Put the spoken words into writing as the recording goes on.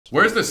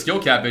Where's the skill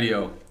cap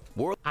video?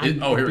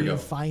 Oh, here we go.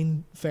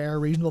 Fine, fair,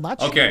 reasonable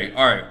match. Okay,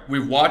 all right.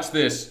 We've watched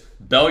this.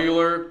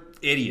 Bellular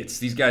idiots.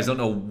 These guys don't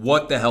know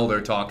what the hell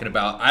they're talking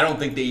about. I don't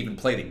think they even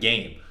play the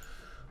game.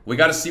 We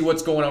got to see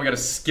what's going on. We got a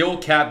skill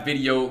cap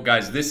video.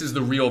 Guys, this is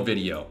the real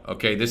video,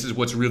 okay? This is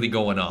what's really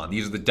going on.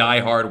 These are the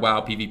diehard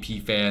WoW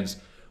PvP fans.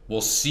 We'll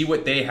see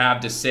what they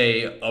have to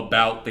say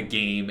about the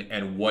game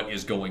and what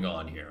is going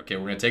on here. Okay,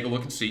 we're going to take a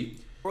look and see.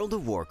 World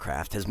of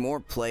Warcraft has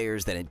more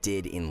players than it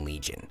did in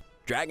Legion.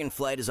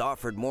 Dragonflight has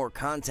offered more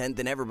content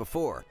than ever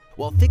before,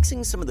 while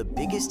fixing some of the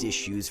biggest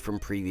issues from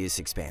previous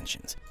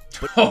expansions.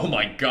 Oh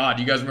my god,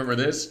 you guys remember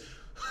this?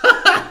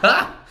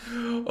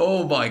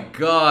 Oh my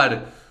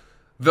god.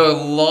 The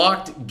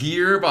locked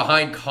gear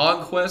behind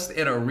Conquest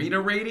and Arena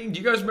rating.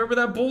 Do you guys remember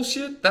that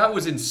bullshit? That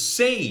was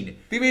insane.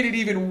 They made it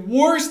even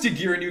worse to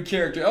gear a new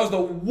character. That was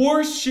the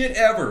worst shit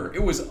ever.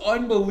 It was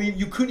unbelievable.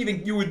 You couldn't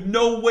even, you would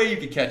no way you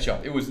could catch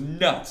up. It was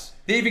nuts.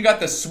 They even got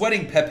the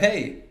sweating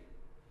Pepe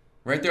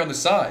right there on the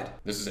side.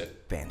 This is it.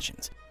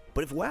 Expansions.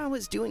 But if WoW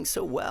is doing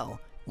so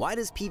well, why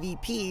does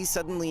PvP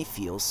suddenly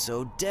feel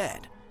so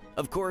dead?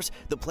 Of course,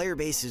 the player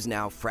base is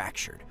now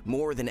fractured,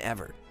 more than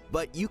ever.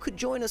 But you could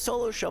join a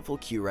solo shuffle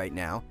queue right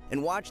now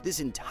and watch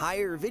this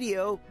entire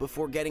video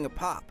before getting a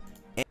pop.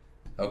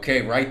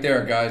 Okay, right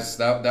there, guys.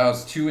 That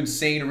was two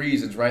insane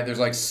reasons, right? There's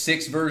like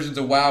 6 versions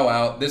of WoW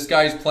out. This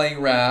guy's playing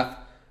Wrath.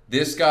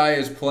 This guy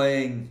is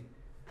playing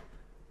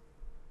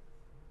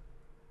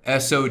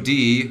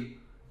SOD.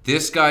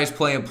 This guy's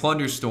playing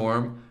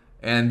Plunderstorm.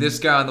 And this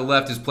guy on the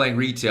left is playing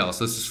Retail.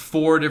 So this is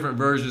 4 different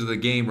versions of the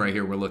game right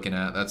here we're looking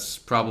at. That's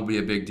probably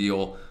a big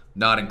deal.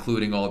 Not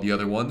including all the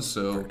other ones,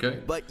 so okay.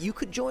 But you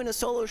could join a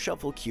solo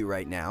shuffle queue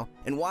right now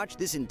and watch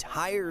this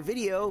entire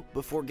video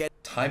before getting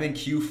time in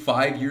queue,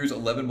 5 years,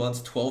 11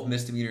 months, 12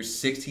 misdemeanors,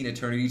 16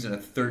 eternities, and a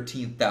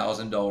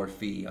 $13,000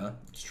 fee, huh?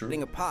 It's true.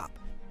 Getting a pop.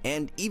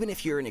 And even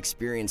if you're an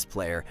experienced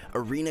player,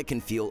 Arena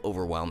can feel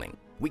overwhelming.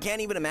 We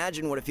can't even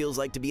imagine what it feels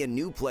like to be a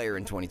new player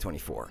in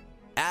 2024.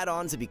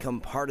 Add-ons have become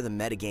part of the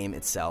metagame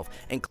itself,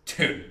 and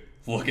dude,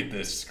 look at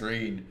this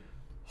screen.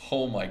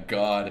 Oh my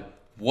god.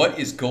 What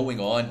is going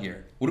on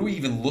here? What are we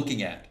even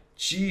looking at?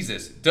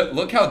 Jesus.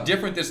 Look how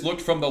different this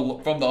looked from the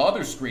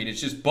other screen.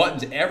 It's just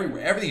buttons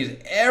everywhere. Everything is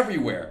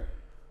everywhere.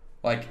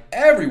 Like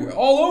everywhere.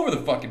 All over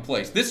the fucking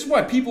place. This is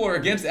why people are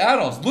against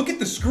add-ons. Look at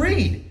the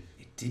screen.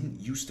 It didn't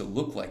used to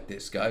look like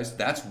this, guys.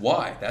 That's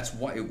why. That's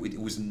why it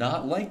was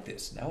not like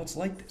this. Now it's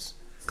like this.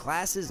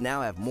 Classes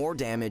now have more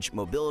damage,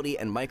 mobility,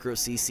 and micro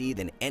CC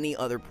than any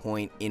other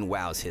point in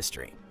WoW's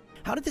history.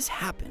 How did this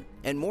happen?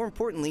 And more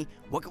importantly,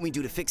 what can we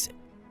do to fix it?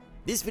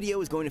 This video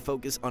is going to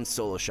focus on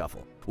Solo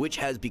Shuffle, which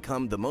has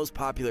become the most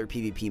popular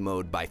PvP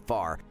mode by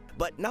far,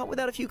 but not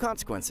without a few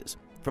consequences.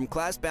 From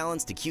class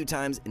balance to queue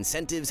times,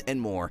 incentives,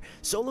 and more,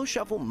 Solo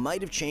Shuffle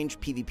might have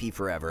changed PvP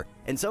forever,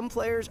 and some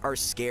players are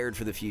scared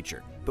for the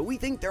future. But we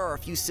think there are a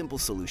few simple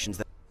solutions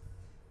that—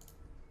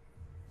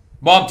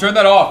 Mom, turn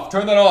that off!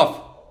 Turn that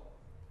off!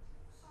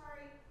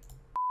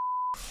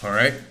 Sorry.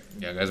 Alright.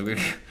 Yeah, guys,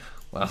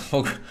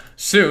 well,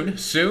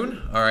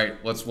 soon.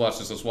 Alright, let's watch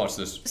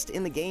this.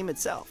 In the game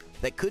itself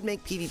that could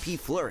make PvP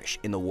flourish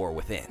in the war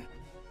within.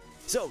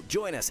 So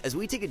join us as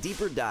we take a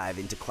deeper dive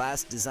into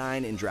class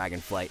design in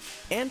Dragonflight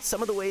and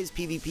some of the ways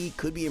PvP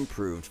could be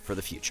improved for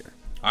the future.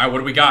 Alright, what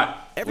do we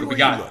got? Everywhere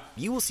you look,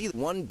 you will see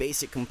one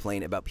basic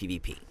complaint about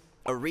PvP.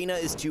 Arena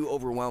is too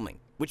overwhelming,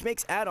 which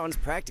makes add-ons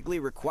practically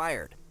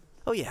required.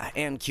 Oh yeah,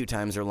 and queue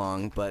times are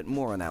long, but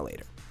more on that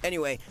later.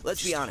 Anyway,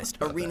 let's be honest,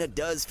 Arena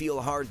does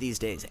feel hard these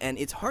days, and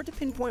it's hard to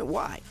pinpoint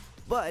why.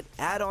 But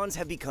add-ons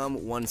have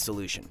become one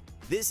solution.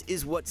 This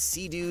is what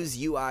Sea-Doo's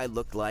UI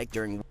looked like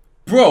during—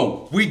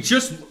 Bro, we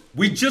just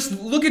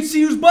look at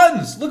Sea-Doo's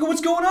buttons. Look at what's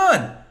going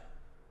on.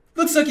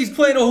 Looks like he's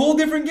playing a whole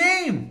different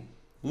game.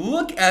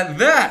 Look at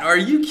that. Are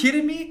you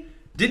kidding me?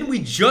 Didn't we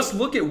just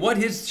look at what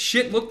his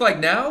shit looked like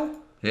now?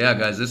 Yeah,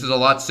 guys, this is a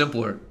lot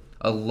simpler.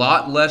 A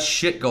lot less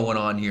shit going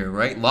on here,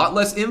 right? A lot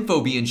less info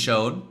being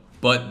shown.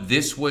 But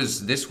this was,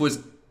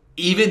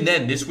 even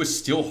then, this was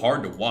still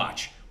hard to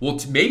watch. Well,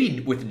 maybe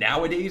with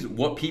nowadays,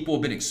 what people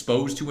have been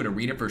exposed to in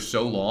Arena for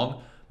so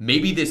long,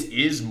 maybe this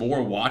is more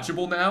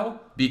watchable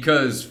now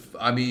because,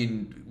 I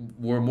mean,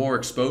 we're more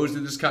exposed to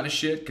this kind of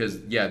shit because,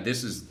 yeah,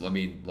 this is, I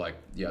mean, like,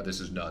 yeah, this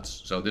is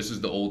nuts. So this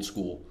is the old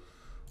school.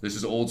 This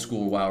is old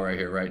school WoW right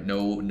here, right?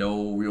 No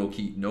real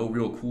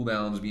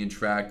cooldowns being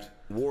tracked.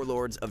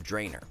 Warlords of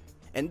Draenor.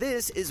 And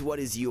this is what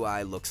his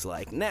UI looks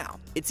like now.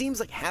 It seems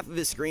like half of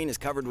his screen is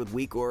covered with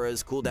weak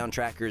auras, cooldown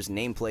trackers,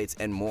 nameplates,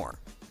 and more.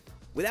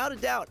 Without a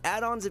doubt,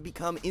 add-ons have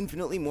become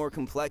infinitely more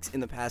complex in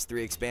the past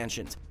 3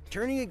 expansions,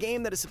 turning a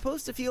game that is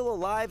supposed to feel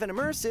alive and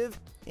immersive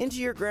into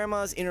your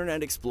grandma's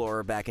Internet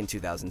Explorer back in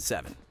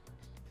 2007.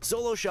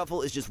 Solo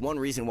Shuffle is just one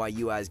reason why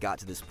UIs got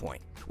to this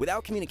point.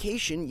 Without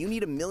communication, you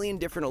need a million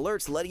different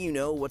alerts letting you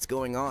know what's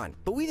going on.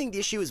 But we think the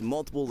issue is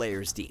multiple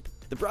layers deep.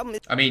 The problem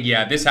is— I mean,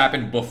 yeah, this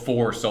happened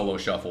before Solo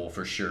Shuffle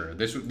for sure.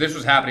 This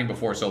was happening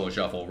before Solo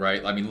Shuffle,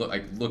 right? I mean, look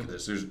at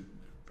this. There's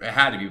It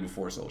had to be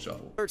before Solo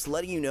Shuffle. Alerts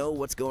letting you know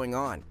what's going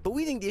on, but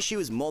we think the issue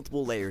is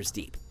multiple layers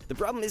deep. The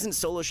problem isn't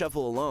Solo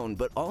Shuffle alone,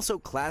 but also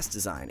class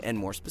design, and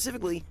more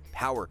specifically,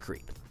 power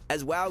creep.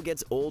 As WoW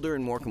gets older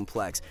and more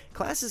complex,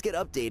 classes get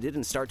updated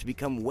and start to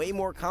become way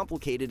more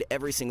complicated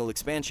every single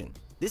expansion.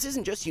 This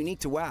isn't just unique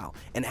to WoW,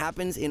 and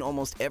happens in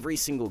almost every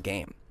single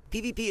game.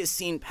 PvP has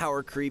seen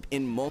power creep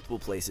in multiple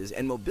places,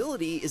 and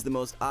mobility is the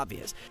most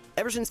obvious.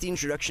 Ever since the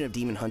introduction of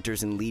Demon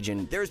Hunters in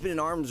Legion, there has been an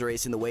arms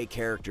race in the way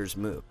characters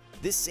move.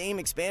 This same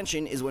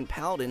expansion is when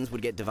Paladins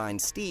would get Divine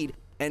Steed,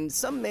 and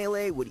some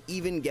melee would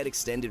even get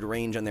extended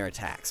range on their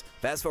attacks.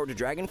 Fast forward to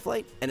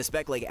Dragonflight, and a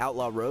spec like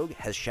Outlaw Rogue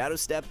has Shadow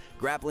Step,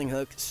 Grappling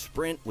Hook,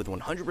 Sprint with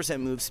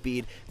 100% move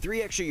speed,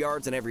 3 extra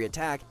yards on every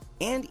attack,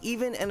 and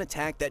even an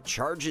attack that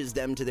charges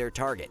them to their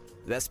target.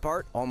 The best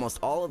part, almost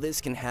all of this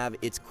can have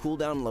its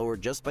cooldown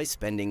lowered just by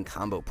spending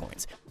combo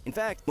points. In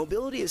fact,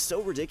 mobility is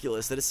so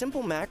ridiculous that a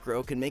simple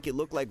macro can make it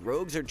look like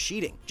rogues are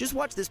cheating. Just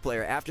watch this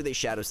player after they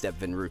Shadow Step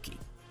Venruki.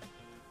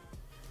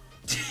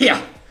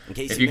 Yeah.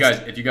 If you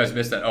guys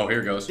missed that, oh,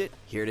 here it goes.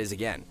 Here it is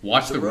again.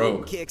 Watch the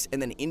rogue kicks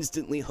and then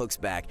instantly hooks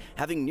back,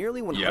 having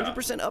nearly 100%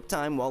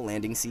 uptime while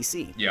landing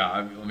CC. Yeah,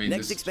 I mean,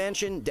 next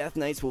expansion, Death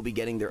Knights will be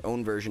getting their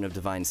own version of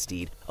Divine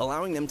Steed,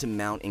 allowing them to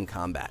mount in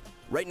combat.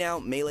 Right now,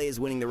 melee is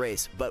winning the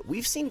race, but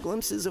we've seen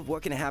glimpses of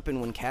what can happen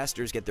when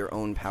casters get their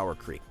own power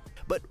creep.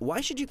 But why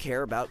should you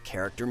care about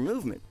character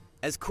movement?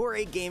 As Core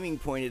 8 Gaming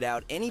pointed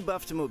out, any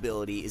buff to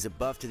mobility is a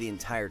buff to the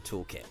entire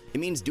toolkit. It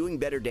means doing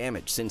better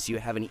damage since you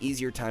have an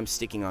easier time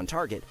sticking on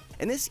target,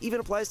 and this even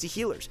applies to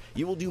healers.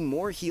 You will do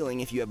more healing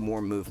if you have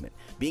more movement.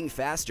 Being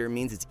faster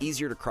means it's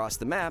easier to cross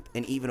the map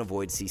and even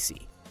avoid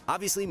CC.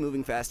 Obviously,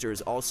 moving faster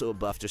is also a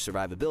buff to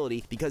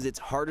survivability because it's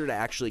harder to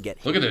actually get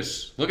hit. Look at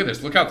this. Look at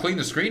this. Look how clean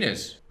the screen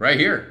is. Right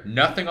here.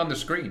 Nothing on the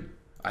screen.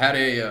 I had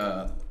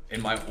a...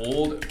 in my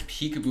old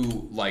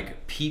Pikaboo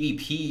like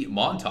PvP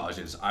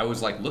montages, I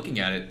was like looking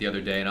at it the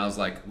other day and I was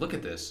like, look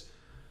at this.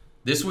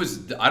 This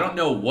was, I don't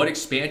know what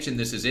expansion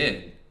this is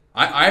in.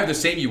 I have the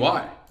same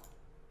UI.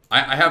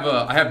 I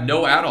have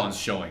no add-ons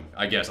showing,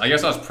 I guess. I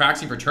was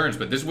practicing for turns,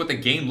 but this is what the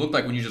game looked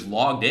like when you just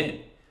logged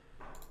in.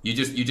 You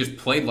just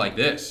played like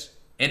this.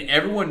 And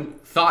everyone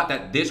thought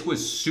that this was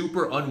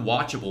super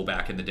unwatchable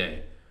back in the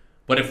day.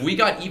 But if we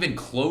got even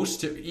close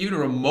to, even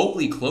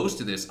remotely close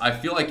to this, I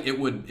feel like it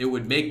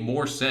would make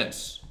more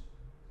sense,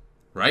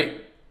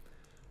 right?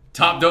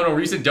 Top dono,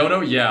 recent dono,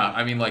 yeah.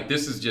 I mean, like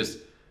this is just.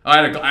 I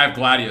have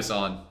Gladius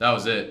on. That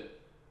was it.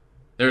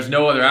 There's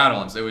no other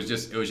add-ons. It was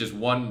just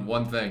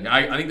one thing.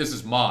 I think this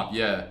is Mob,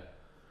 yeah.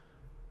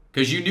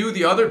 Because you knew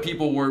the other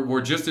people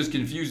were just as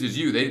confused as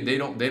you. They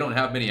don't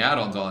have many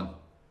add-ons on.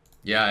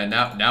 Yeah, and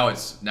now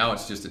it's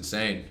just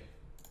insane.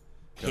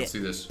 Don't see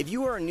this. If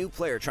you are a new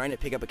player trying to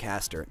pick up a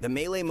caster, the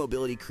melee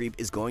mobility creep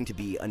is going to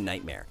be a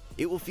nightmare.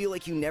 It will feel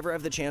like you never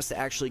have the chance to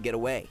actually get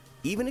away.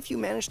 Even if you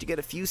manage to get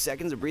a few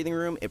seconds of breathing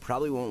room, it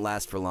probably won't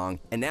last for long,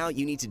 and now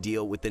you need to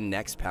deal with the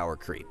next power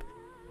creep.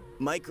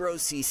 Micro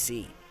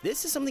CC.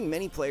 This is something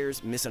many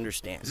players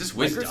misunderstand. Is this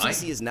Wiz Micro dying?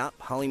 CC is not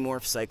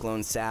Polymorph,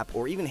 Cyclone, Sap,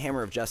 or even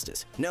Hammer of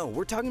Justice. No,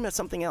 we're talking about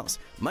something else.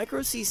 Micro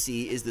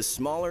CC is the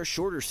smaller,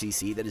 shorter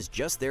CC that is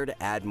just there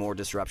to add more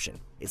disruption.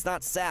 It's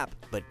not Sap,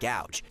 but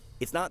Gouge.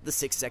 It's not the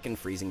 6-second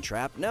freezing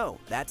trap, no,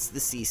 that's the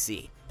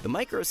CC. The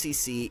Micro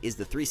CC is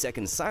the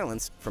 3-second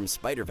silence from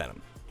Spider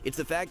Venom. It's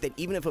the fact that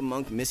even if a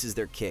monk misses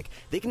their kick,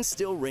 they can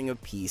still ring a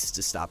piece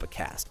to stop a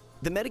cast.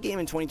 The metagame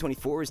in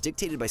 2024 is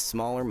dictated by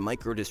smaller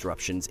micro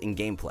disruptions in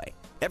gameplay.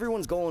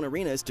 Everyone's goal in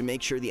Arena is to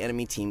make sure the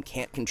enemy team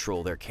can't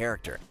control their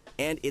character.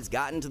 And it's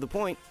gotten to the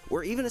point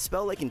where even a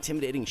spell like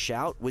Intimidating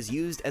Shout was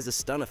used as a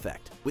stun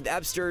effect, with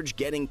Absterge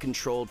getting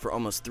controlled for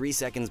almost 3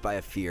 seconds by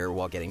a fear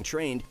while getting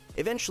trained,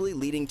 eventually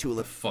leading to a...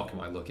 What the fuck am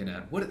I looking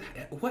at?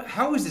 What?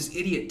 How is this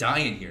idiot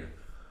dying here?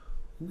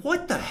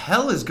 What the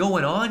hell is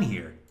going on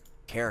here?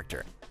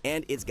 Character.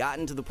 And it's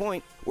gotten to the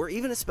point where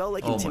even a spell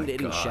like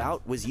Intimidating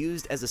Shout was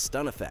used as a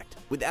stun effect,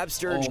 with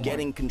Absterge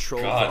getting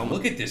controlled for almost...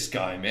 Look at this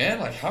guy, man.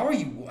 Like, how are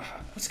you...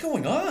 What's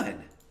going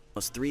on?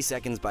 Almost 3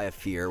 seconds by a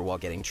fear while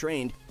getting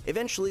trained,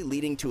 eventually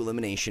leading to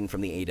elimination from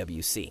the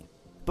AWC.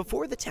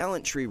 Before the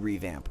talent tree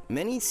revamp,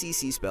 many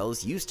CC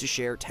spells used to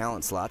share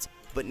talent slots,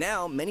 but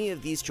now many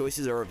of these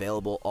choices are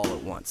available all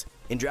at once.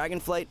 In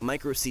Dragonflight,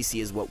 Micro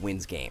CC is what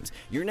wins games.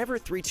 You're never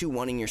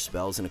 3-2-1ing your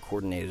spells in a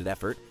coordinated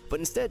effort, but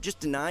instead just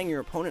denying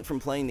your opponent from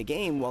playing the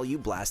game while you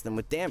blast them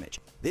with damage.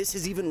 This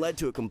has even led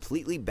to a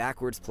completely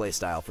backwards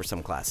playstyle for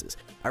some classes.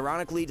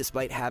 Ironically,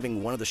 despite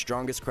having one of the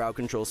strongest crowd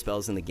control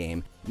spells in the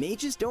game,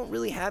 mages don't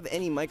really have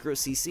any Micro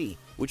CC,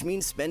 which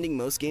means spending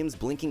most games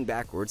blinking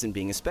backwards and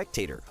being a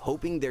spectator,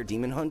 hoping their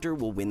Demon Hunter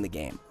will win the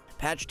game.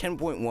 Patch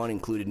 10.1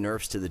 included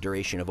nerfs to the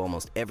duration of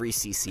almost every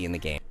CC in the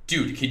game.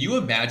 Dude, can you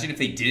imagine if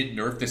they didn't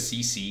nerf the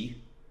CC?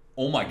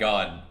 Oh my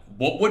god.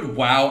 What would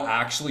WoW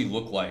actually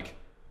look like?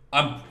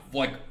 I'm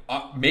like,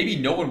 maybe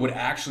no one would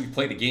actually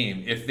play the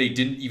game if they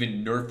didn't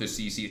even nerf the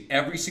CC.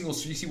 Every single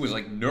CC was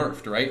like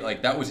nerfed, right?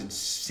 Like that was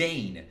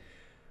insane.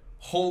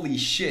 Holy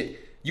shit.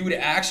 You would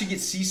actually get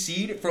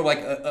CC'd for like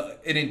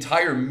an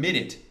entire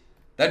minute.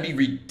 That'd be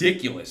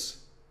ridiculous.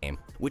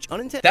 which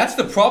unintended. That's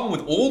the problem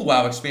with old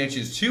WoW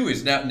expansions too,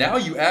 is now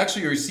you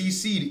actually are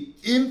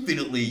CC'd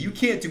infinitely. You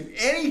can't do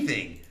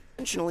anything.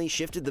 Intentionally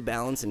shifted the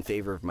balance in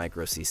favor of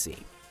micro CC.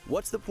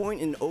 What's the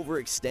point in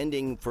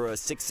overextending for a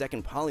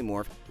 6-second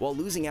polymorph while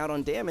losing out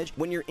on damage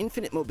when your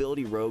infinite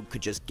mobility rogue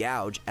could just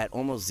gouge at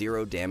almost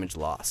 0 damage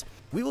loss?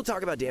 We will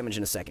talk about damage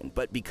in a second,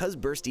 but because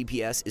burst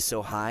DPS is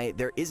so high,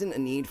 there isn't a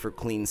need for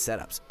clean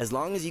setups. As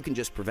long as you can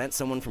just prevent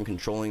someone from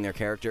controlling their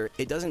character,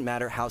 it doesn't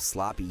matter how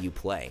sloppy you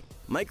play.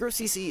 Micro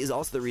CC is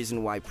also the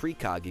reason why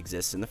precog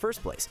exists in the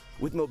first place.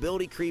 With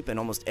mobility creep and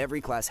almost every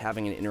class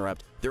having an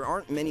interrupt, there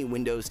aren't many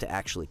windows to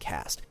actually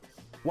cast.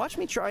 Watch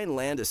me try and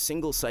land a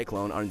single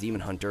Cyclone on a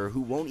Demon Hunter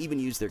who won't even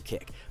use their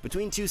kick.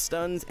 Between 2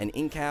 stuns, an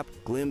Incap,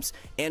 Glimpse,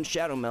 and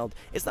Shadow Meld,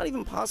 it's not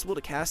even possible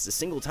to cast a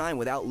single time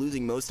without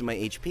losing most of my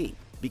HP.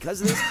 Because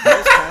of this,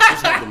 most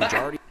casters have the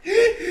majority.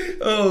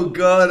 Oh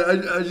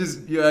god, I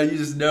just, yeah, you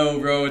just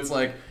know, bro. It's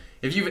like,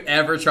 if you've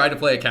ever tried to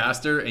play a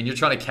caster and you're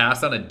trying to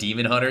cast on a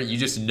Demon Hunter, you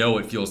just know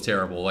it feels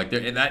terrible. Like,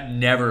 that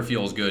never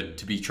feels good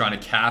to be trying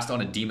to cast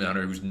on a Demon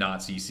Hunter who's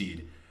not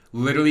CC'd.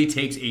 Literally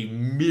takes a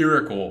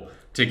miracle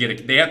to get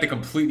it. They have to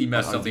completely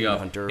mess something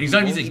up. And he's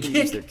not even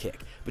using their kick.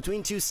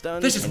 Between 2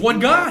 stuns, this is one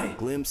guy.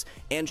 Glimpse,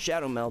 and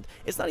Shadow Meld,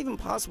 it's not even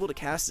possible to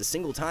cast a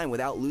single time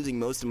without losing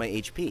most of my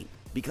HP.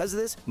 Because of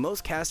this,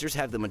 most casters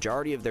have the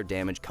majority of their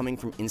damage coming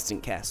from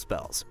instant cast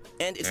spells.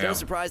 And it's no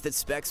surprise that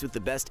specs with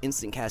the best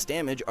instant cast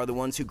damage are the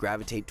ones who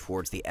gravitate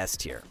towards the S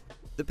tier.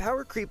 The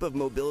power creep of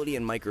mobility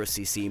and micro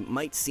CC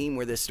might seem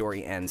where this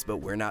story ends, but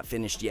we're not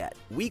finished yet.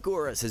 Weak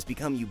auras has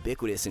become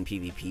ubiquitous in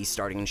PvP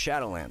starting in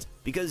Shadowlands,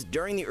 because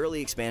during the early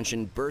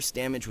expansion, burst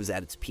damage was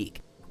at its peak.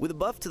 With a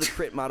buff to the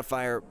crit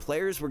modifier,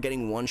 players were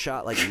getting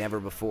one-shot like never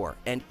before,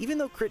 and even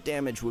though crit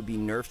damage would be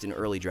nerfed in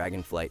early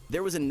Dragonflight,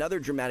 there was another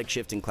dramatic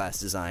shift in class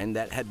design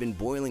that had been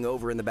boiling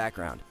over in the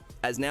background,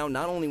 as now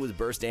not only was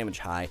burst damage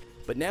high,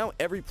 but now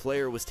every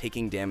player was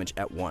taking damage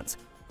at once.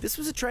 This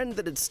was a trend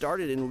that had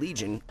started in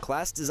Legion.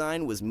 Class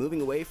design was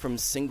moving away from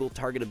single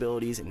target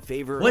abilities in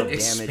favor of damage. What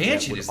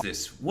expansion is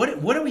this?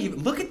 What are we?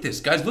 Look at this,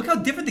 guys. Look how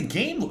different the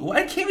game looks.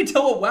 I can't even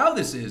tell what WoW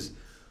this is.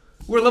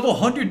 We're level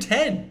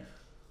 110.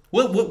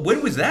 What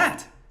was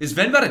that? Is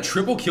Ven about to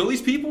triple kill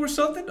these people or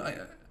something?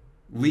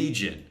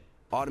 Legion.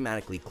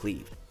 Automatically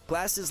cleaved.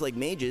 Classes like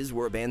mages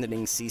were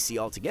abandoning CC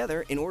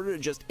altogether in order to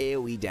just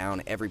AoE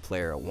down every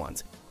player at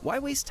once. Why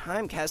waste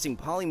time casting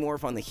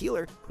Polymorph on the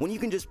healer when you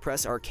can just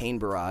press Arcane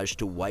Barrage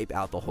to wipe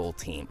out the whole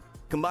team?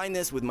 Combine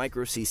this with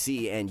micro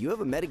CC and you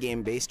have a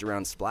metagame based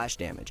around splash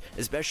damage,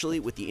 especially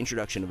with the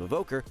introduction of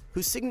Evoker,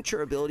 whose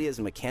signature ability as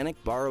a mechanic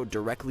borrowed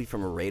directly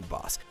from a raid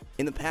boss.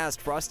 In the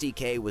past, Frost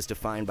DK was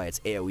defined by its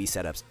AoE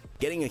setups,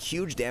 getting a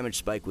huge damage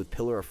spike with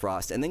Pillar of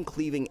Frost and then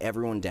cleaving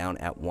everyone down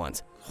at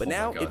once. But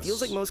now, it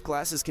feels like most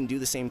classes can do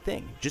the same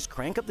thing. Just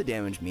crank up the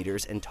damage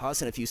meters and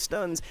toss in a few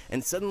stuns,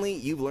 and suddenly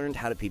you've learned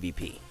how to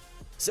PvP.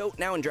 So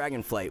now in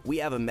Dragonflight, we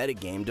have a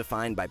metagame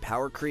defined by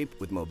power creep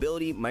with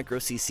mobility, micro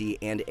CC,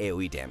 and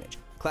AoE damage.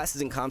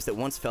 Classes and comps that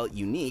once felt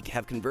unique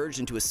have converged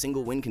into a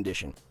single win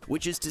condition,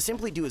 which is to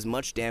simply do as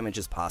much damage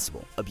as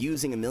possible,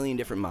 abusing a million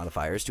different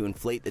modifiers to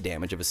inflate the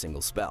damage of a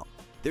single spell.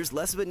 There's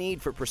less of a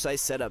need for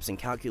precise setups and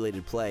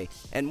calculated play,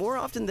 and more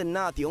often than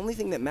not, the only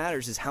thing that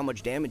matters is how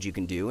much damage you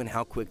can do and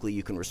how quickly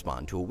you can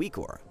respond to a weak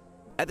aura.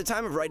 At the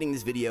time of writing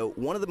this video,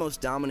 one of the most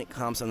dominant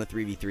comps on the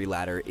 3v3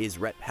 ladder is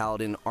Ret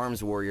Paladin,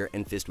 Arms Warrior,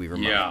 and Fistweaver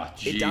Monk. Yeah,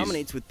 it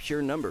dominates with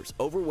pure numbers,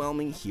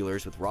 overwhelming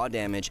healers with raw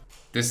damage.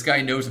 This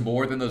guy knows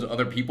more than those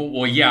other people?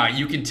 Well, yeah,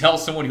 you can tell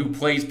someone who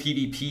plays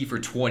PvP for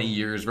 20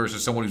 years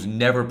versus someone who's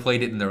never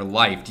played it in their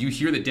life. Do you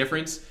hear the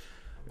difference?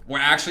 We're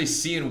actually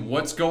seeing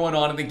what's going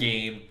on in the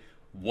game,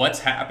 what's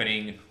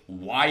happening,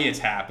 why it's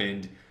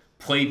happened,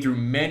 played through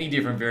many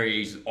different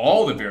variations,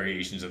 all the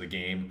variations of the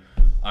game.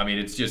 I mean,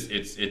 it's just,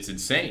 it's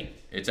insane.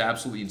 It's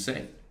absolutely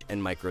insane.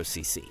 And micro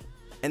CC.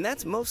 And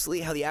that's mostly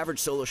how the average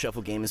solo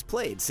shuffle game is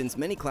played, since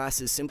many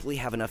classes simply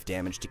have enough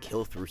damage to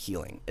kill through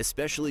healing,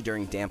 especially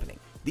during dampening.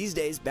 These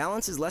days,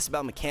 balance is less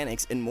about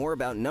mechanics and more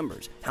about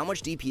numbers. How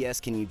much DPS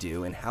can you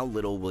do and how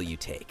little will you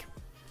take?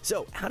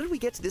 So, how did we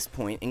get to this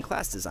point in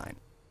class design?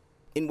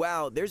 In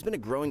WoW, there's been a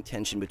growing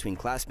tension between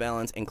class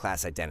balance and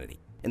class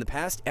identity. In the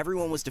past,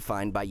 everyone was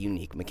defined by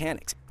unique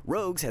mechanics.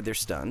 Rogues had their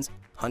stuns,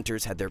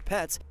 hunters had their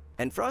pets,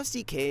 and Frost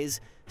DKs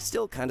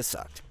still kinda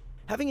sucked.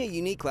 Having a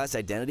unique class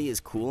identity is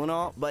cool and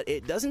all, but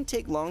it doesn't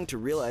take long to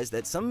realize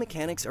that some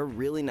mechanics are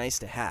really nice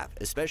to have,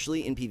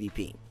 especially in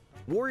PvP.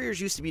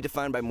 Warriors used to be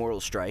defined by Mortal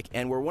Strike,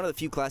 and were one of the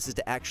few classes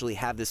to actually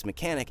have this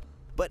mechanic,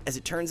 but as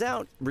it turns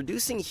out,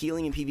 reducing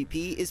healing in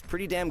PvP is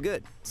pretty damn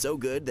good. So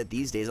good that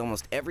these days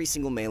almost every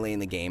single melee in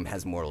the game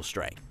has Mortal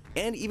Strike.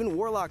 And even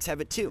Warlocks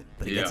have it too,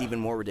 but it gets even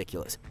more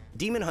ridiculous.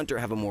 Demon Hunter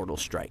have a Mortal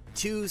Strike.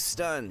 2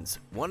 stuns.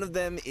 One of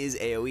them is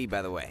AoE,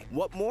 by the way.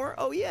 What more?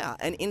 Oh yeah,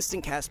 an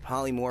instant cast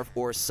Polymorph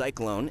or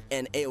Cyclone,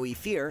 an AoE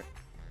Fear,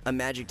 a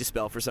magic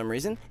dispel for some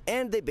reason,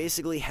 and they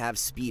basically have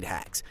speed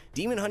hacks.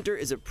 Demon Hunter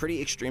is a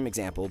pretty extreme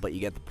example, but you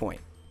get the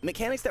point.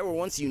 Mechanics that were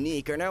once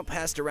unique are now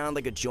passed around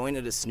like a joint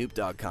at a Snoop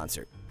Dogg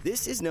concert.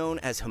 This is known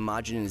as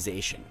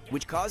homogenization,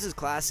 which causes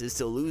classes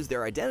to lose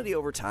their identity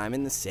over time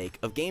in the sake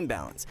of game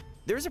balance.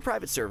 There's a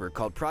private server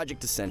called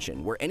Project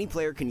Ascension where any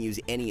player can use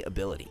any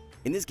ability.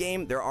 In this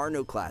game, there are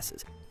no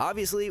classes.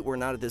 Obviously, we're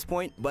not at this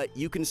point, but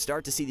you can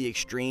start to see the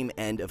extreme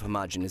end of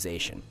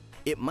homogenization.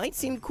 It might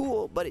seem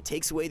cool, but it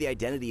takes away the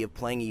identity of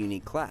playing a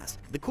unique class.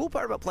 The cool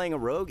part about playing a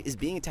rogue is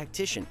being a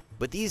tactician,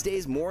 but these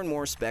days more and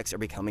more specs are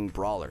becoming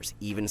brawlers,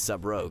 even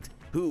sub-rogues,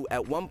 who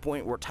at one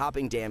point were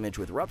topping damage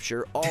with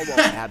Rupture, all while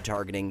ab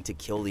targeting to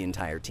kill the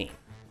entire team.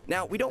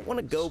 Now, we don't want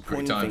to go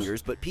pointing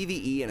fingers, but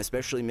PvE and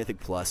especially Mythic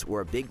Plus were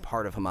a big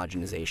part of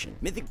homogenization.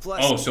 Mythic Plus...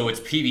 Oh, so it's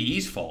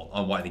PvE's fault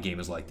on why the game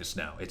is like this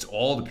now. It's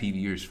all the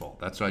PvEers' fault.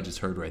 That's what I just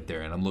heard right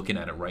there, and I'm looking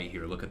at it right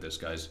here. Look at this,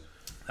 guys.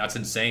 That's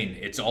insane.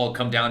 It's all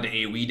come down to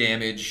AoE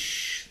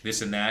damage,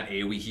 this and that,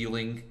 AoE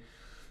healing.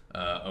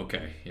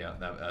 Okay, yeah,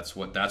 that's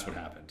what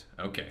happened.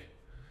 Okay,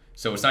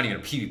 so it's not even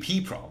a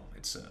PvP problem.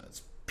 It's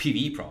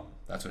PvE problem.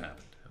 That's what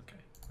happened.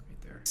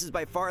 This is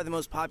by far the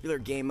most popular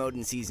game mode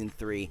in Season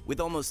 3, with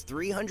almost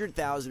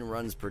 300,000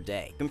 runs per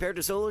day, compared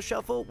to Solo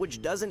Shuffle,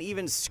 which doesn't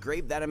even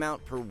scrape that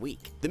amount per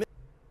week.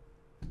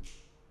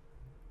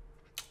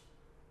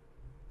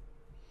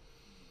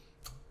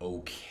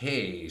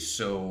 Okay,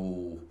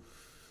 so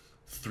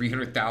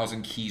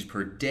 300,000 keys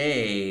per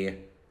day,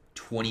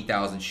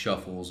 20,000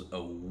 shuffles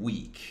a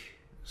week.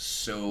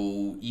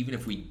 So even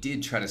if we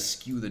did try to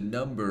skew the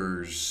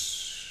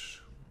numbers,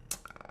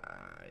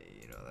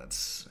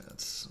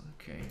 that's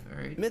okay,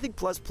 all right. Mythic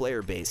Plus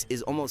player base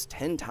is almost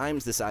 10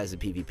 times the size of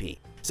PvP,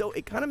 so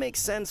it kind of makes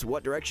sense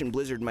what direction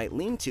Blizzard might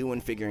lean to when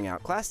figuring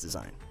out class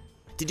design.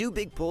 To do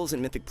big pulls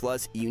in Mythic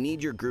Plus, you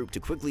need your group to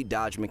quickly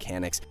dodge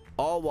mechanics,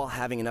 all while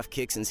having enough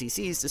kicks and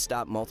CCs to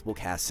stop multiple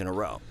casts in a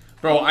row.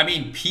 Bro, I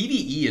mean,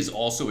 PvE is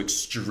also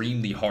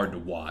extremely hard to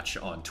watch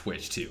on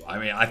Twitch, too. I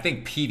mean, I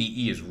think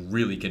PvE is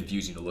really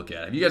confusing to look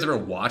at. Have you guys ever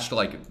watched,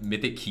 like,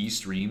 Mythic Key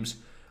streams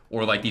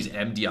or, like, these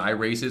MDI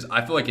races?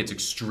 I feel like it's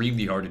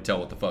extremely hard to tell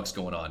what the fuck's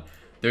going on.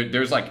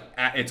 There's, like,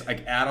 it's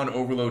like add-on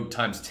overload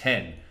times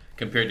 10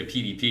 compared to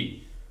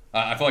PvP.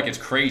 I feel like it's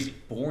crazy.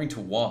 Boring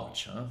to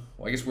watch, huh?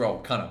 Well, I guess we're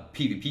all kind of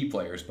PvP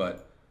players,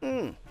 but...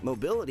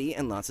 Mobility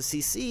and lots of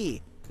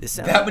CC.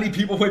 That many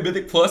people play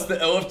Mythic Plus, the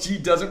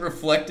LFG doesn't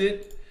reflect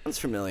it? Sounds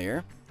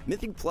familiar.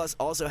 Mythic Plus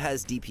also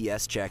has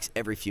DPS checks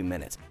every few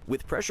minutes,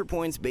 with pressure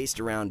points based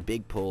around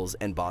big pulls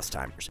and boss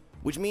timers,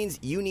 which means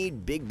you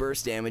need big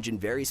burst damage in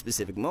very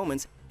specific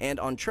moments, and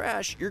on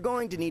Trash, you're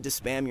going to need to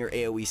spam your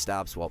AoE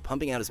stops while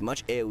pumping out as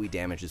much AoE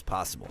damage as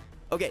possible.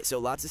 Okay, so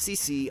lots of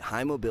CC,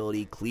 high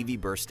mobility, cleavy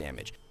burst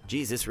damage.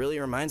 Geez, this really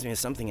reminds me of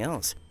something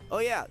else. Oh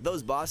yeah,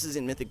 those bosses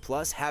in Mythic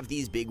Plus have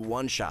these big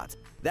one-shots.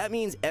 That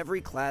means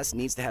every class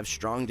needs to have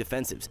strong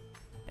defensives,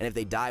 and if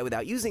they die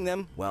without using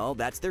them, well,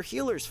 that's their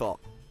healer's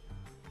fault.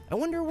 I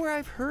wonder where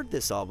I've heard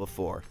this all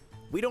before.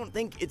 We don't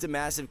think it's a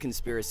massive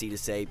conspiracy to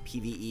say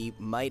PvE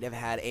might have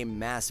had a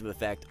massive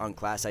effect on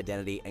class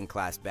identity and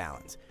class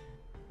balance.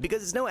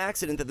 Because it's no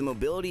accident that the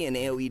mobility and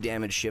AoE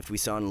damage shift we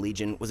saw in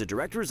Legion was a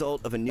direct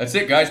result of a new... That's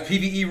it, guys.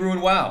 PvE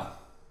ruined WoW.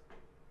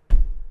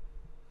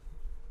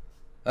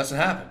 That's what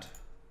happened.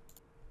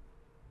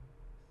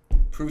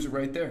 Proves it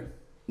right there.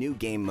 New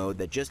game mode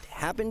that just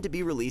happened to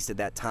be released at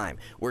that time,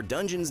 where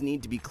dungeons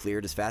need to be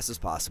cleared as fast as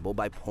possible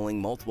by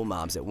pulling multiple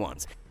mobs at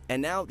once.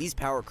 And now these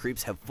power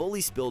creeps have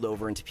fully spilled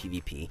over into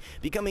PvP,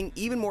 becoming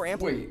even more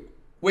amplified.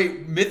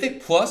 Wait,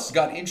 Mythic Plus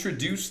got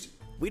introduced?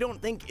 We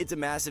don't think it's a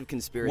massive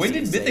conspiracy. When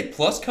did Mythic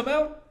Plus come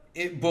out?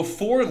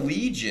 Before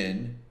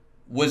Legion,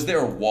 was there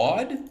a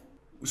WoD?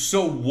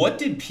 So what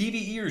did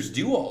PvEers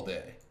do all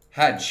day?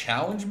 Had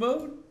challenge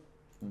mode?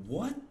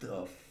 What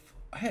the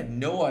I had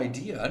no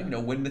idea. I don't even know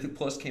when Mythic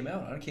Plus came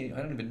out. I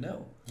don't even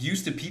know.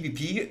 Used to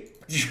PvP?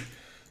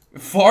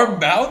 Farm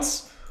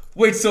mounts?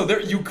 Wait, so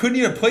you couldn't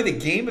even play the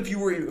game if you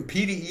were a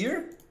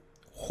PvEer?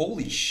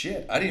 Holy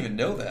shit, I didn't even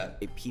know that.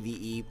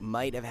 PvE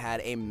might have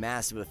had a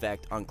massive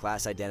effect on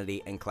class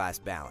identity and class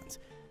balance.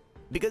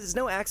 Because it's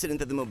no accident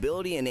that the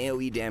mobility and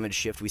AoE damage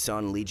shift we saw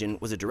in Legion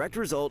was a direct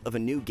result of a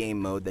new game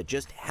mode that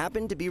just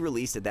happened to be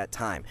released at that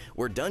time,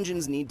 where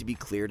dungeons need to be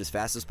cleared as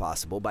fast as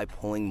possible by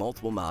pulling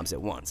multiple mobs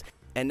at once.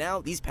 And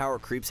now these power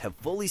creeps have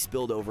fully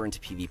spilled over into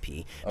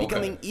PvP,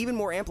 becoming even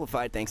more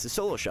amplified thanks to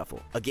Solo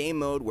Shuffle, a game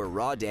mode where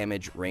raw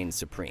damage reigns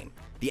supreme.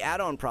 The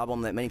add-on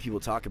problem that many people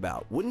talk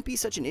about wouldn't be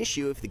such an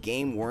issue if the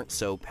game weren't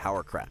so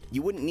power crapped.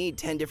 You wouldn't need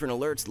 10 different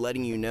alerts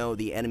letting you know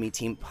the enemy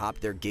team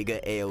popped their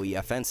Giga AoE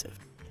offensive.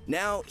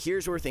 Now,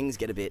 here's where things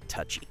get a bit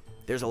touchy.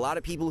 There's a lot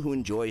of people who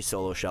enjoy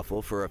Solo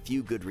Shuffle for a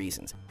few good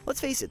reasons.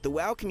 Let's face it, the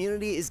WoW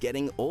community is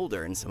getting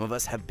older and some of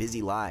us have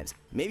busy lives.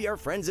 Maybe our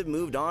friends have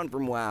moved on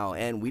from WoW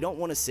and we don't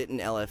want to sit in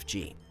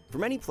LFG. For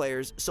many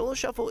players, Solo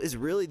Shuffle is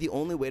really the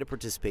only way to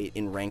participate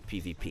in ranked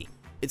PvP.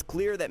 It's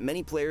clear that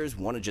many players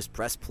want to just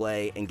press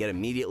play and get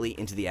immediately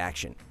into the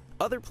action.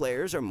 Other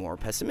players are more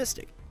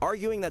pessimistic,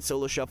 arguing that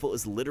Solo Shuffle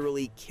is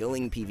literally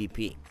killing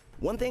PvP.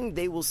 One thing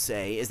they will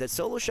say is that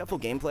Solo Shuffle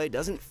gameplay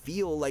doesn't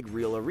feel like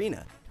real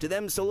arena. To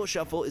them, Solo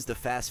Shuffle is the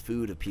fast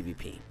food of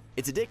PvP.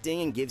 It's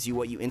addicting and gives you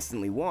what you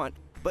instantly want,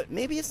 but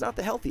maybe it's not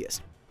the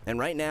healthiest. And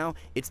right now,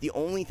 it's the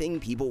only thing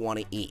people want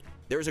to eat.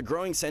 There's a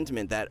growing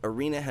sentiment that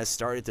Arena has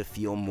started to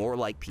feel more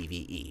like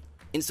PvE.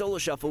 In solo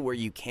shuffle, where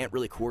you can't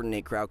really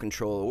coordinate crowd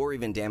control or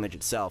even damage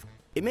itself,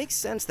 it makes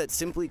sense that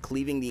simply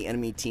cleaving the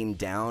enemy team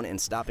down and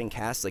stopping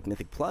casts like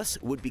Mythic Plus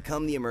would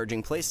become the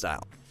emerging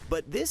playstyle.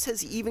 But this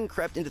has even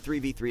crept into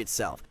 3v3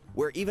 itself,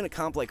 where even a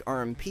comp like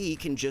RMP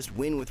can just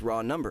win with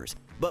raw numbers.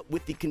 But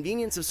with the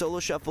convenience of solo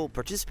shuffle,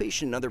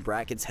 participation in other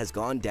brackets has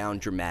gone down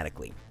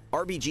dramatically.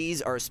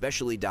 RBGs are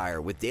especially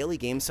dire, with daily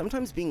games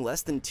sometimes being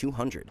less than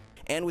 200.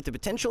 And with the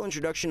potential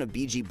introduction of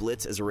BG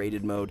Blitz as a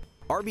rated mode,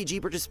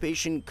 RBG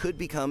participation could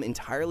become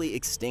entirely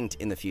extinct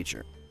in the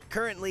future.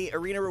 Currently,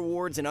 arena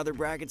rewards and other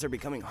brackets are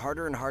becoming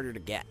harder and harder to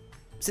get.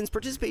 Since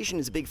participation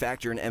is a big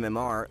factor in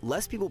MMR,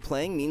 less people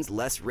playing means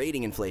less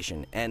rating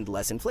inflation, and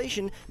less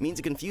inflation means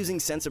a confusing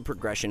sense of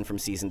progression from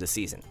season to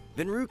season.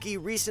 Venruki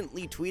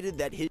recently tweeted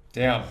that his—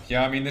 Damn,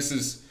 yeah, I mean, this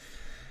is...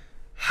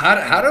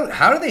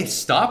 How do they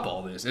stop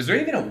all this? Is there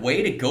even a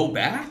way to go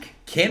back?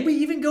 Can we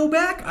even go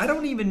back? I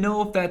don't even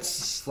know if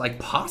that's, like,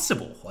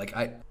 possible. Like,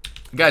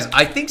 Guys,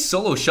 I think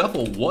solo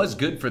shuffle was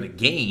good for the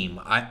game.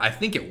 I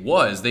think it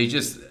was. They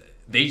just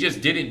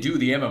didn't do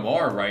the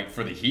MMR right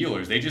for the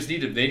healers. They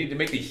need to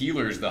make the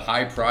healers the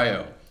high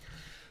prio.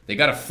 They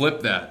got to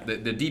flip that.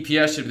 The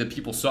DPS should be the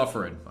people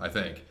suffering, I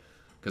think,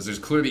 because there's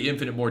clearly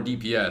infinite more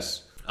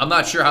DPS. I'm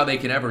not sure how they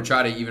can ever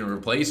try to even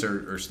replace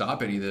or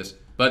stop any of this.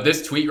 But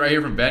this tweet right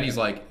here from Ben, he's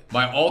like,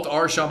 my alt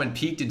R Shaman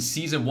peaked in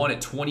Season 1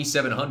 at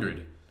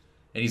 2,700.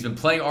 And he's been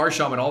playing R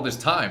Shaman all this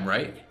time,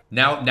 right?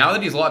 Now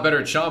that he's a lot better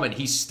at Shaman,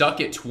 he's stuck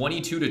at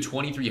 22 to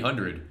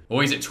 2,300. Oh,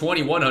 he's at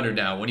 2,100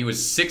 now, when he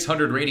was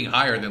 600 rating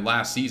higher than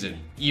last season,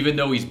 even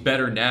though he's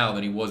better now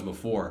than he was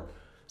before.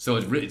 So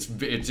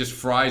it just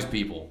fries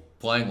people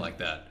playing like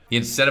that. He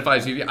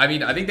incentivizes PvP. I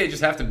mean, I think they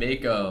just have to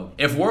make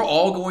if we're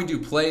all going to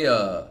play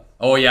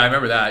oh yeah, I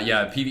remember that.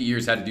 Yeah,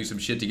 PvEers had to do some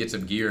shit to get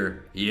some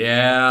gear.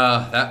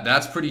 Yeah,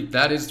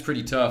 that is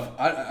pretty tough.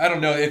 I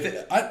don't know if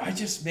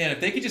if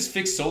they could just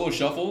fix solo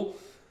shuffle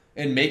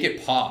and make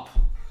it pop.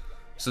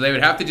 So they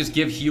would have to just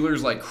give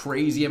healers like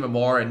crazy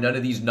MMR and none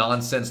of these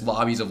nonsense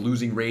lobbies of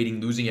losing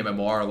rating, losing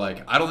MMR.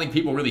 Like, I don't think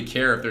people really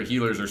care if their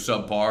healers are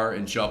subpar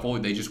in shuffle.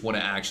 They just want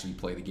to actually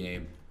play the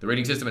game. The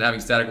rating system and having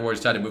static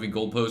rewards tied to moving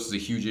goalposts is a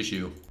huge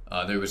issue.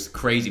 There was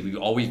crazy.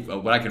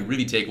 What I can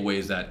really take away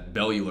is that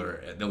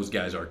Bellular, those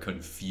guys are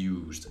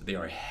confused. They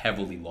are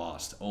heavily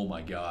lost. Oh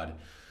my god.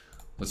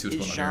 Let's see what's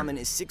going on here. Shaman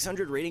is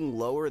 600 rating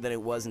lower than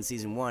it was in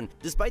Season 1,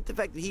 despite the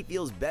fact that he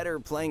feels better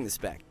playing the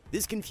spec.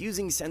 This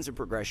confusing sense of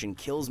progression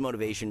kills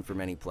motivation for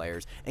many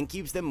players and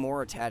keeps them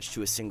more attached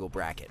to a single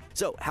bracket.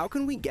 So how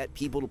can we get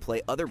people to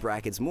play other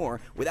brackets more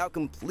without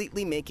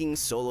completely making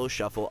solo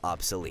shuffle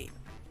obsolete?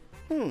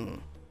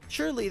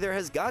 Surely there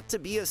has got to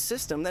be a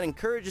system that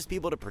encourages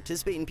people to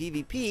participate in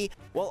PvP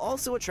while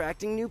also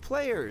attracting new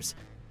players.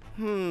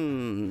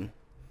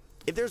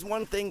 If there's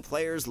one thing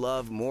players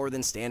love more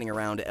than standing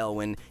around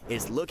Elwyn,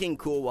 it's looking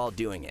cool while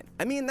doing it.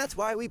 I mean, that's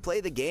why we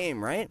play the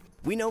game, right?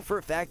 We know for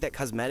a fact that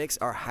cosmetics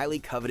are highly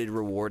coveted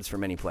rewards for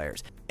many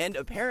players. And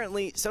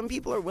apparently, some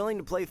people are willing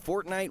to play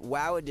Fortnite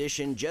WoW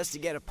Edition just to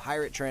get a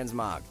pirate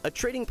transmog. A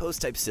trading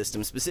post type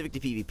system specific to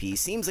PvP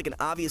seems like an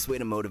obvious way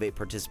to motivate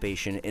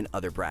participation in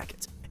other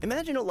brackets.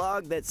 Imagine a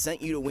log that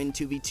sent you to win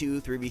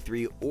 2v2,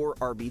 3v3, or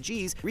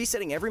RBGs,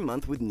 resetting every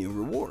month with new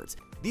rewards.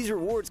 These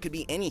rewards could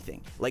be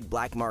anything, like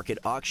black market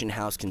auction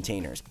house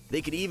containers.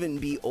 They could even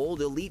be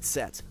old elite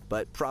sets,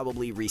 but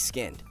probably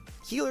reskinned.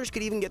 Healers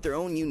could even get their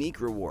own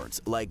unique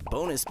rewards, like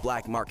bonus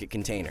black market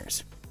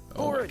containers.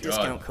 Or a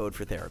discount code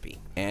for therapy,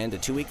 and a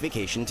 2-week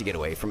vacation to get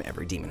away from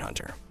every demon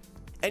hunter.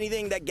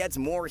 Anything that gets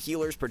more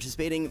healers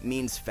participating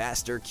means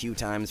faster queue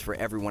times for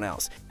everyone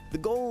else. The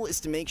goal is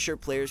to make sure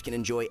players can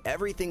enjoy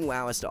everything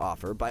WoW has to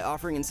offer by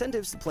offering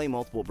incentives to play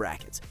multiple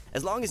brackets.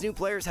 As long as new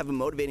players have a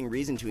motivating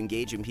reason to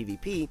engage in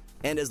PvP,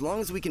 and as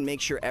long as we can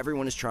make sure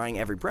everyone is trying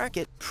every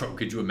bracket— Bro,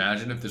 could you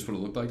imagine if this would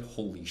have looked like?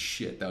 Holy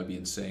shit, that would be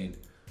insane.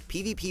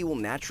 PvP will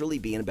naturally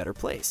be in a better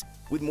place.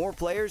 With more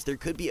players, there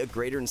could be a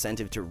greater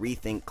incentive to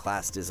rethink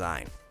class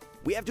design.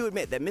 We have to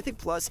admit that Mythic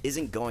Plus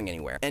isn't going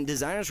anywhere, and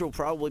designers will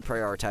probably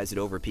prioritize it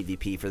over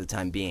PvP for the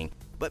time being.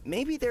 But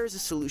maybe there's a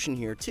solution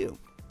here too.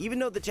 Even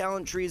though the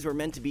talent trees were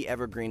meant to be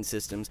evergreen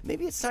systems,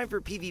 maybe it's time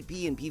for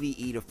PvP and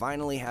PvE to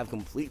finally have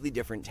completely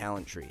different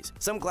talent trees.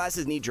 Some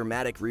classes need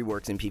dramatic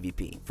reworks in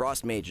PvP.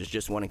 Frost Mage is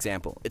just one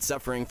example. It's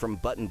suffering from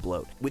button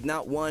bloat, with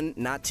not one,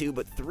 not two,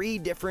 but 3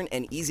 different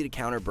and easy to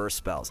counter burst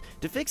spells.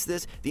 To fix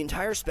this, the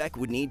entire spec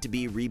would need to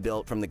be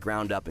rebuilt from the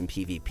ground up in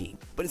PvP.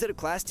 But instead of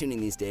class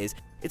tuning these days,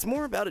 it's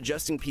more about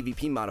adjusting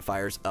PvP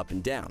modifiers up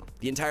and down.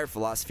 The entire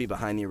philosophy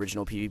behind the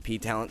original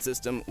PvP talent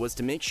system was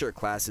to make sure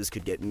classes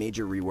could get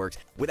major reworks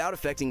without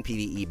affecting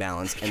PvE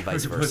balance and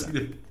vice versa.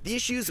 The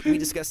issues we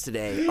discussed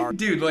today are—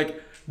 Dude,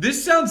 like,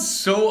 this sounds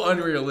so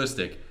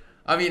unrealistic.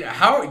 I mean,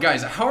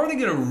 guys, how are they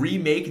gonna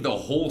remake the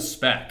whole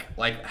spec?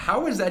 Like,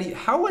 how is that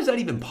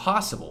even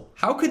possible?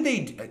 How could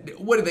they,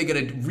 what are they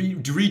gonna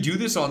redo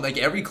this on like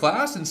every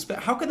class and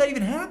spec? How could that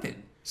even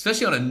happen?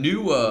 Especially on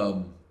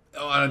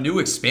a new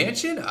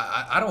expansion?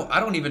 I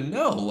don't even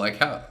know. Like,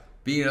 how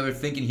Being another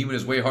thinking human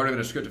is way harder than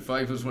a scripted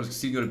fight. People just want to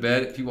succeed and go to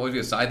bed. People always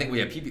get side. I think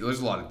there's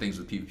a lot of things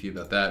with PvP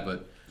about that,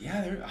 but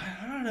yeah,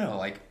 I don't know.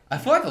 Like, I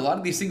feel like a lot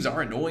of these things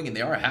are annoying and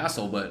they are a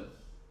hassle, but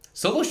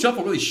Solo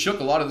Shuffle really shook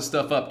a lot of the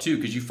stuff up too,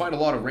 because you fight a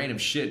lot of random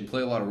shit and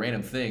play a lot of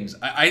random things.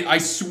 I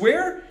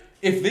swear,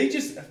 if they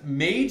just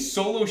made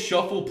Solo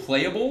Shuffle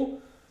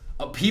playable,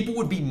 people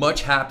would be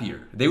much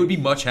happier. They would be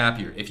much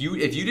happier. If you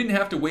didn't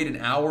have to wait an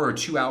hour or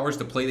 2 hours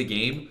to play the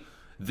game,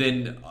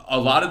 then a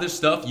lot of this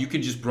stuff you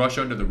can just brush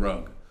under the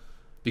rug.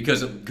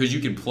 Because you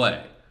can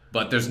play.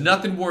 But there's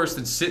nothing worse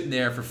than sitting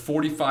there for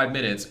 45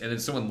 minutes and then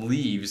someone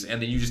leaves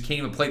and then you just can't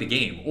even play the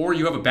game. Or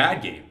you have a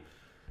bad game.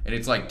 And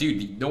it's like,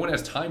 dude, no one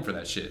has time for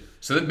that shit.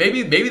 So then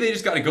maybe they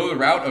just got to go the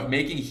route of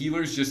making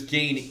healers just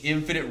gain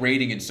infinite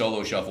rating in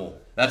Solo Shuffle.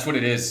 That's what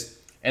it is.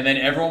 And then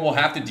everyone will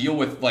have to deal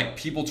with like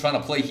people trying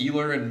to play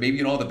healer and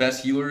maybe the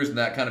best healers, and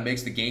that kind of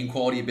makes the game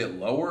quality a bit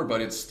lower.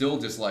 But it's still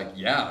just like,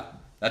 yeah,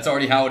 that's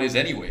already how it is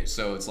anyway.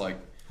 So it's like,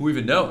 who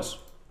even knows?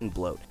 And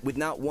bloat. With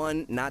not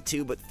one, not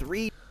two, but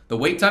three. The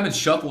wait time in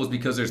Shuffle is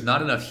because there's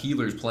not enough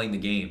healers playing the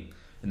game.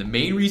 And the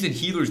main reason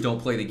healers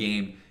don't play the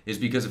game is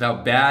because of how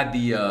bad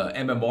the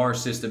MMR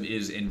system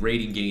is and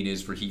rating gain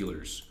is for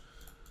healers.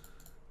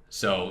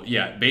 So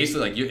yeah,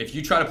 basically, like if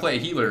you try to play a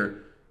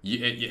healer you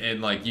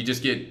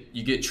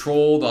get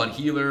trolled on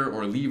healer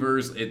or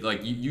levers,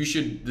 you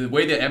should, the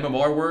way that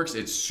MMR works,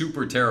 it's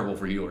super terrible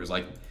for healers.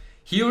 Like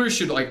healers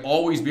should like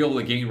always be able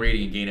to gain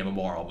rating and gain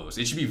MMR almost.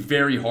 It should be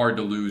very hard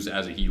to lose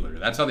as a healer.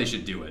 That's how they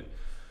should do it.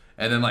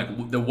 And then like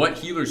what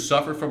healers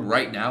suffer from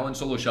right now in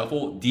Solo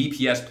Shuffle,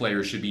 DPS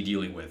players should be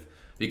dealing with.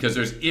 Because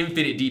there's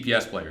infinite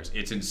DPS players.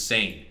 It's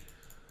insane.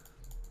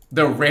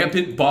 The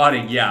rampant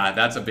botting, yeah,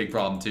 that's a big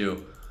problem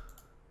too.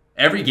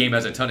 Every game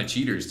has a ton of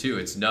cheaters too.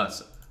 It's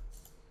nuts.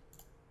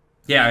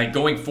 Yeah, I mean,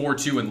 going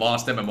 4-2 and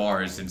lost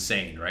MMR is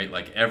insane, right?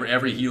 Like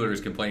every healer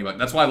is complaining about it.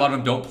 That's why a lot of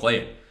them don't play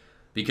it.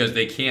 Because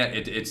they can't,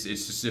 it's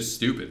just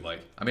stupid. Like,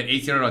 I'm at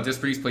 1800 on Disc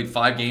Priest, played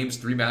 5 games,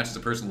 3 matches a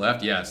person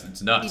left. Yeah,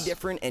 it's nuts.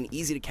 Different and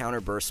easy to counter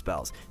burst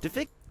spells. To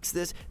fix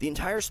this, the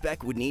entire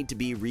spec would need to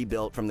be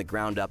rebuilt from the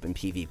ground up in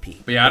PvP.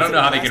 But yeah, I don't know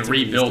how they can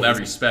rebuild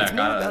every spec. It's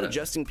more about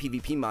adjusting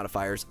PvP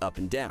modifiers up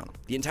and down.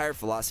 The entire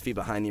philosophy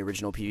behind the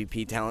original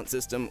PvP talent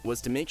system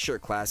was to make sure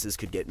classes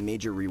could get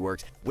major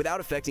reworks without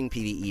affecting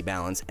PvE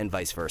balance and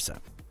vice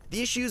versa.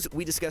 The issues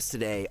we discussed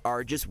today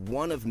are just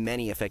one of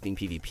many affecting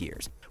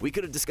PvPers. We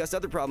could have discussed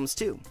other problems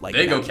too, like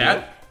there you go,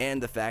 Cat. And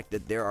the fact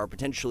that there are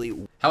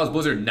potentially... How has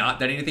Blizzard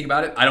not done anything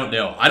about it? I don't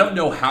know. I don't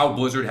know how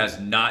Blizzard has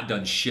not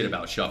done shit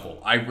about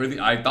Shuffle.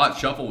 I thought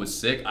Shuffle was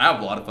sick. I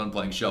have a lot of fun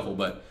playing Shuffle,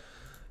 but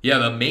yeah,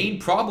 the main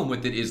problem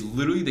with it is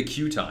literally the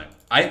queue time.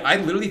 I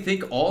literally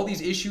think all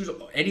these issues,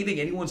 anything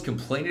anyone's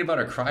complaining about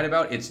or crying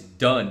about, it's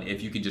done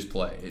if you can just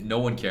play. No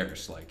one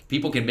cares. Like,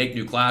 people can make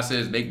new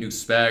classes, make new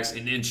specs,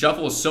 and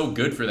Shuffle is so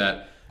good for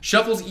that.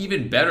 Shuffle's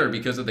even better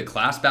because of the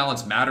class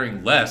balance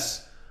mattering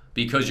less,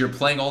 because you're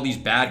playing all these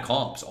bad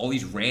comps, all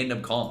these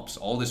random comps,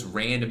 all this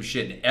random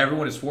shit, and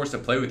everyone is forced to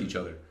play with each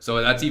other.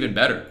 So that's even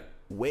better.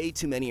 Way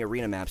too many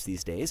arena maps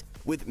these days,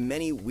 with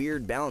many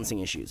weird balancing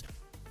issues.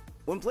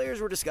 When players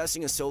were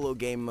discussing a solo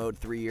game mode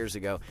 3 years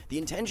ago, the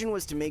intention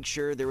was to make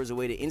sure there was a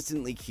way to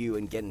instantly queue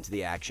and get into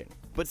the action.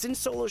 But since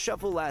Solo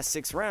Shuffle lasts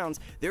 6 rounds,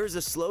 there is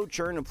a slow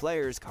churn of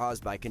players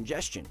caused by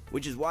congestion,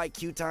 which is why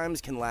queue times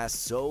can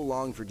last so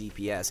long for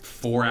DPS.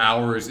 4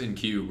 hours in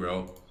queue,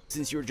 bro.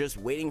 Since you're just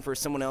waiting for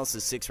someone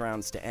else's 6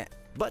 rounds to end.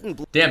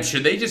 Damn,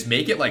 should they just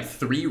make it like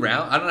 3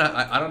 rounds?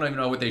 I don't even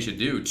know what they should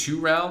do.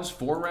 2 rounds,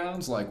 4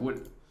 rounds, like what?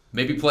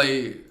 Maybe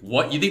play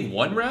what? You think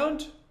 1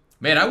 round?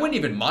 Man, I wouldn't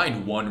even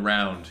mind 1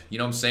 round. You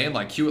know what I'm saying?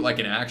 Like, queue it like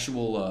an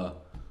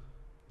actual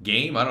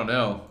game? I don't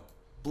know.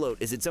 Bloat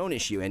is its own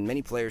issue, and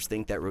many players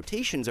think that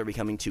rotations are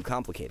becoming too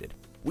complicated.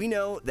 We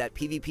know that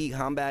PvP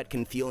combat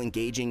can feel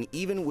engaging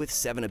even with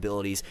 7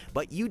 abilities,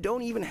 but you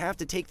don't even have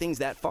to take things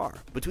that far.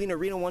 Between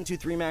Arena 1, 2,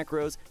 3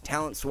 macros,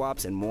 talent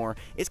swaps, and more,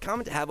 it's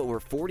common to have over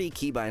 40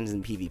 keybinds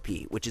in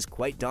PvP, which is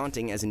quite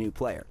daunting as a new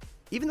player.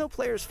 Even though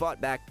players fought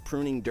back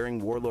pruning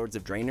during Warlords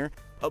of Draenor,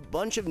 a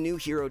bunch of new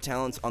hero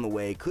talents on the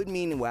way could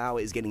mean WoW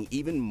is getting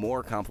even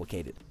more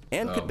complicated,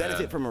 and could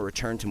benefit from a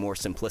return to more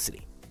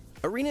simplicity.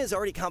 Arena is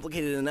already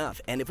complicated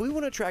enough, and if we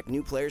want to attract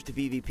new players to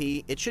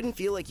PvP, it shouldn't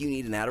feel like you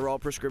need an Adderall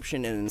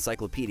prescription and an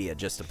encyclopedia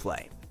just to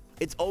play.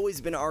 It's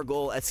always been our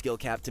goal at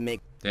SkillCap to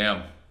make...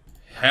 Damn.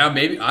 Yeah,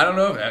 maybe, I don't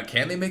know,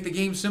 can they make the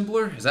game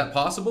simpler? Is that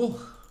possible?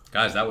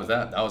 Guys, that was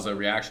that. That was a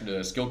reaction to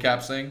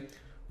SkillCap's thing.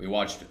 We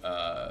watched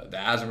the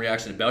Asm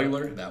reaction to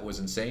Bellular. That was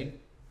insane.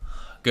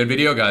 Good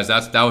video, guys.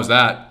 That was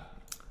that.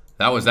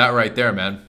 That was that right there, man.